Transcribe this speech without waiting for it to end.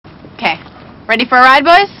Okay. Ready for a ride,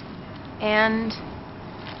 boys? And...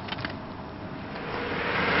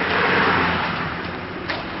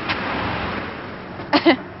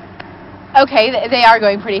 okay, they are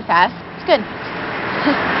going pretty fast. It's good.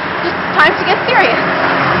 Just time to get serious.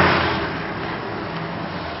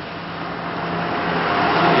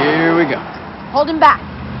 Here we go. Hold him back.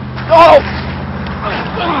 Oh!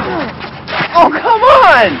 Oh, come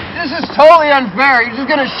on! This is totally unfair. You're just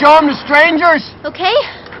gonna show them to strangers? Okay.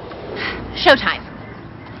 Showtime.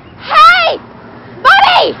 Hey!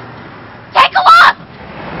 Buddy! Take a look!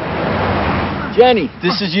 Jenny,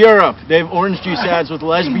 this is Europe. They have orange juice ads with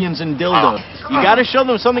lesbians and dildos. You gotta show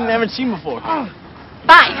them something they haven't seen before.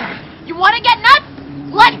 Fine. You wanna get nuts?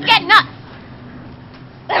 Let's get nuts!